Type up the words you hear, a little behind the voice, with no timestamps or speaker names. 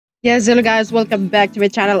Yes, hello guys, welcome back to my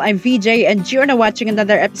channel. I'm VJ and you're now watching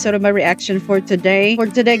another episode of my reaction for today. For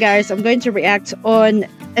today guys, I'm going to react on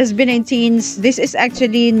SB19's. This is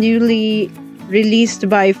actually newly released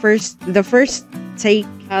by the first take,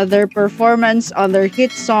 their performance on their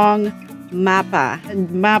hit song MAPA. And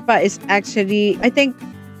MAPA is actually, I think,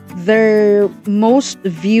 their most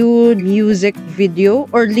viewed music video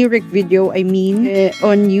or lyric video,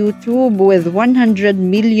 on YouTube with 100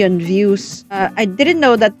 million views. I didn't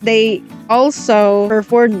know that they also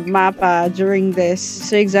performed MAPA during this.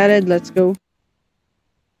 So excited, let's go.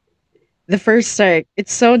 The first take,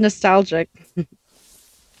 it's so nostalgic.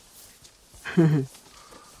 Oh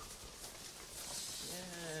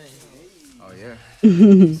yeah.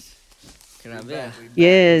 Grabe ah.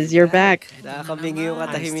 Yes, you're back. Nakakabingi yung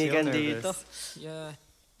katahimikan dito. Yeah.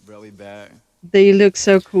 Bro, we back. They look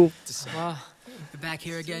so cool. Wow. We're back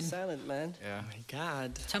here again. Silent, man. Yeah. Oh my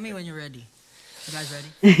God. Tell me when you're ready. You guys ready?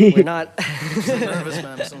 We're not. I'm so nervous,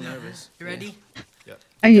 man. I'm so nervous. You ready?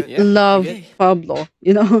 I Yeah, love okay. Pablo.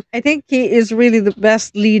 I think he is really the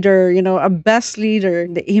best leader, a best leader.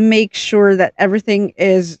 He makes sure that everything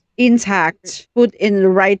is intact, put in the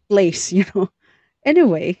right place.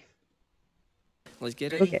 Anyway, Let's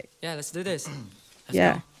get it. okay. Yeah, let's do this. Let's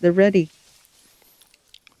Yeah, go. they're ready.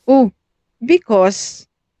 Oh, because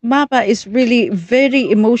MAPA is really very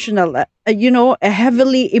emotional, a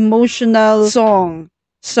heavily emotional song.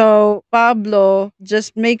 So Pablo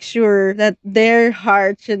just makes sure that their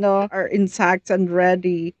hearts, are intact and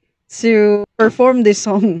ready to perform this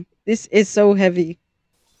song. This is so heavy.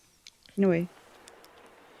 Anyway.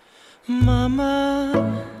 Mama,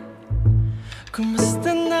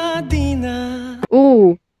 kumusta na di na?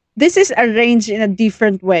 Oh, this is arranged in a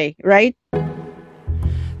different way, right?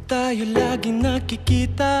 Tayo lagi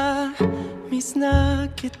nakikita, miss na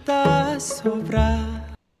kita sobra.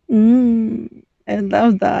 I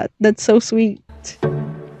love that. That's so sweet.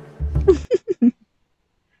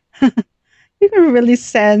 You can really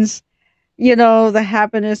sense, the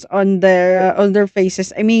happiness on their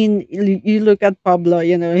faces. I mean, you look at Pablo,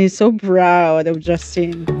 he's so proud of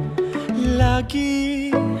Justin.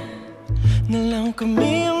 Lagi na lang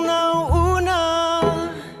kami ang nauuna.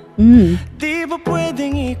 Di ba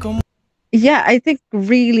pwedeng ikaw? Yeah, I think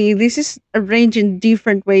really this is arranged in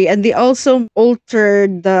different way, and they also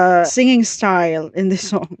altered the singing style in the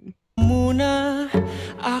song. Muna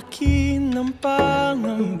akin ang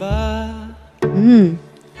pangamba.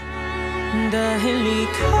 Dahil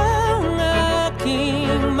ikaw ang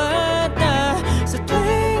aking mata sa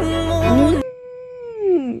tuwing mo.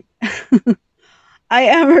 I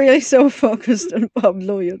am really so focused on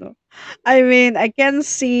Pablo, I mean, I can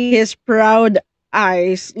see his proud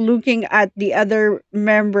eyes looking at the other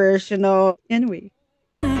members, Anyway.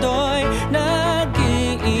 Do'y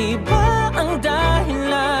nag-iiba ang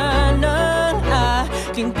dahilan ng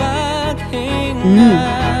aking paghinga.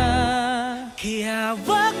 Kaya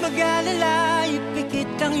wag mag-alala, ipikit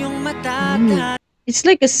ang iyong mata. It's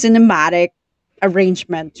like a cinematic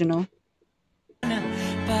arrangement,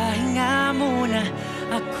 Pahinga muna,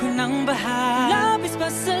 ako nang bahala. Labis pa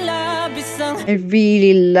sa labis ang... I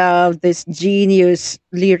really love this genius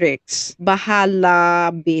lyrics. Bahala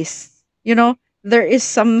bis. There is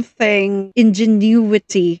something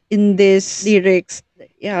ingenuity in this lyrics.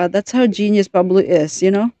 Yeah, that's how genius Pablo is,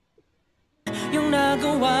 Yung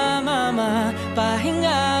nagawa, mama,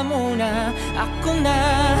 pahinga muna, ako na.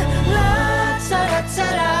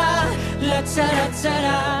 La-tsara-tsara,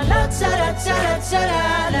 la-tsara-tsara,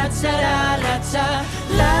 la-tsara-tsara-tsara, la-tsara-tsara,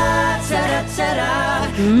 la-tsara-tsara,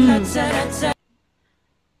 la-tsara-tsara.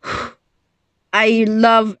 I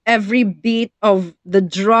love every beat of the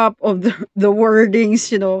drop of the wordings,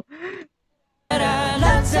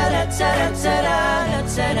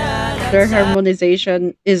 Their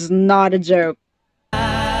harmonization is not a joke.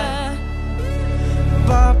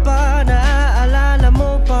 Papa, naaalala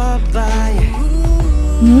mo pa ba?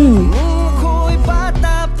 Ako'y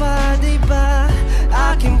bata pa, di ba?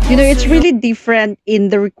 It's really different in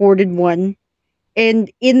the recorded one.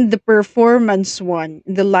 And in the performance one,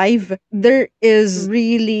 in the live, there is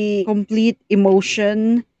really complete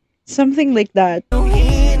emotion. Something like that.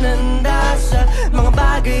 Hinanda sa mga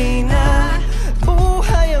bagay na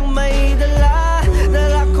buhay ang may dala.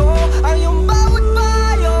 Dala ko ang iyong bawat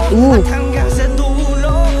payo. At hanggang sa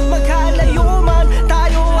dulo, magkalayo man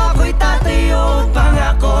tayo, ako'y tatayo.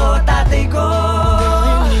 Pangako, tatay ko.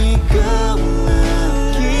 Ikaw ang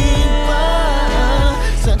aking pa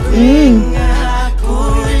sa tuwing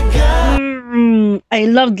I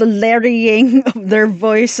love the layering of their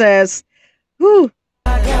voices. Whew.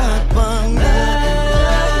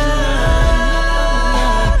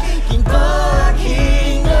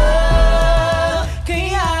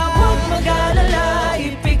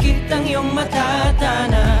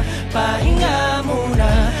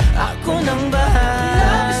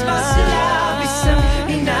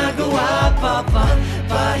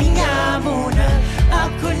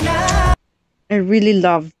 I really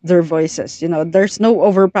love their voices. You know, there's no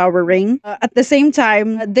overpowering. At the same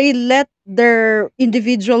time, they let their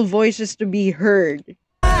individual voices to be heard.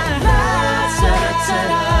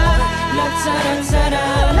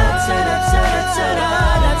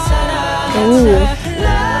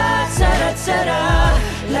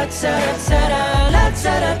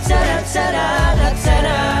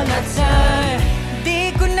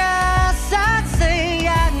 Di ko na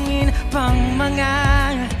sasayangin pang mga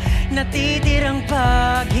natitirang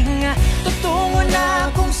paghinga. Tutungo na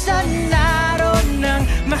kung saan naroon ng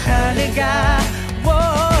mahalaga.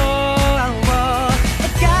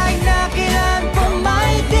 At kahit na kailan pa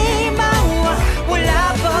may di wala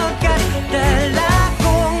pagkadala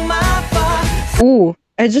kong mapa. Ooh,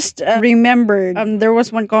 I just remembered there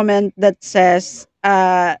was one comment that says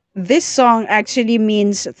this song actually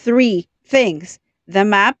means three things: the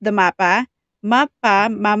map, the mapa, mapa,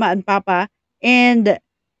 mama and papa, and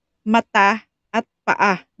mata at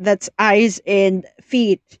paa. That's eyes and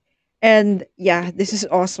feet. And yeah, this is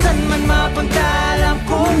awesome. Saan man mapunta lang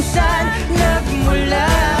kung saan nagmula.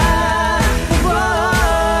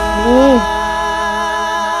 Ooh.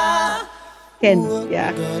 Ken,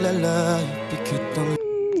 yeah.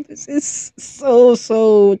 This is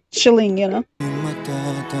so chilling, you know.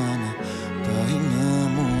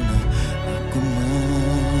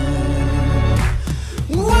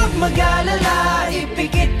 Huwag mag-alala,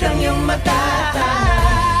 ipikit ang iyong mata.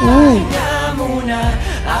 Pahinga muna,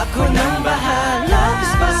 ako nang bahala.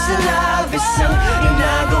 Labis pa sa labis ang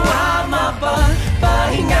ginagawa, mapa.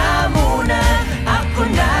 Pahinga muna, ako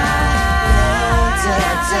na.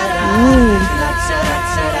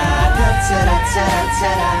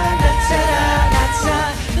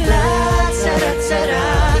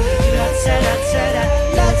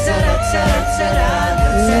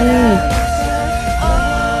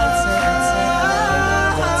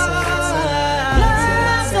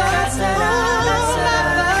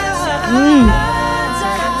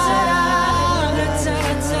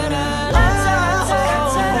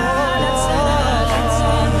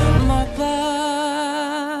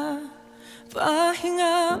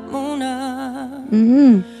 Pahinga muna,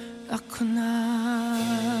 ako na.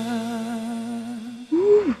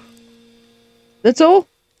 That's all?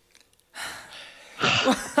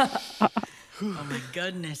 Oh my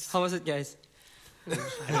goodness. How was it, guys?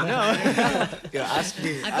 Yeah, ask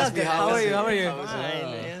me How are you? How are you?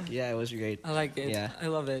 Yeah, it was great. I like it. Yeah. I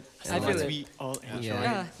love it. I feel it. We all enjoy.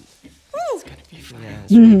 Yeah.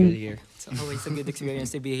 It's really good here. It's always a good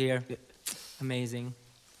experience to be here. Amazing.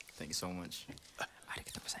 Thank you so much.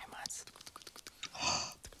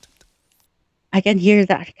 I can hear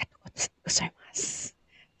that.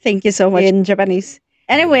 Thank you so much in Japanese.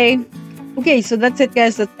 Anyway, okay, so that's it,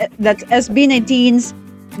 guys. That's SB19's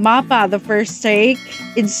MAPA, the first take.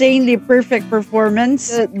 Insanely perfect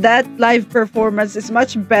performance. That live performance is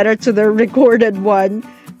much better to the recorded one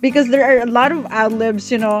because there are a lot of ad-libs,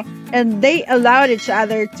 you know, and they allowed each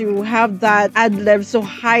other to have that ad-libs to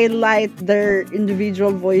highlight their individual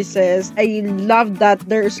voices. I love that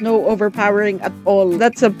there's no overpowering at all.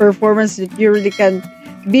 That's a performance that you really can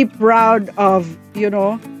be proud of, you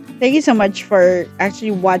know. Thank you so much for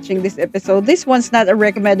actually watching this episode. This one's not a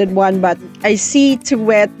recommended one, but I see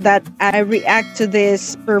to it that I react to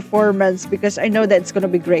this performance because I know that it's going to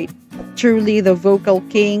be great. Truly the vocal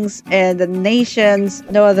kings and the nations,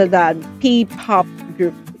 no other than P-pop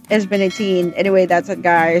group SB19. Anyway, that's it,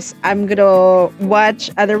 guys. I'm going to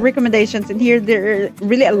watch other recommendations, and here there are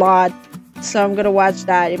really a lot. So I'm going to watch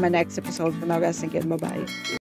that in my next episode. For now, guys, thank you. Bye-bye.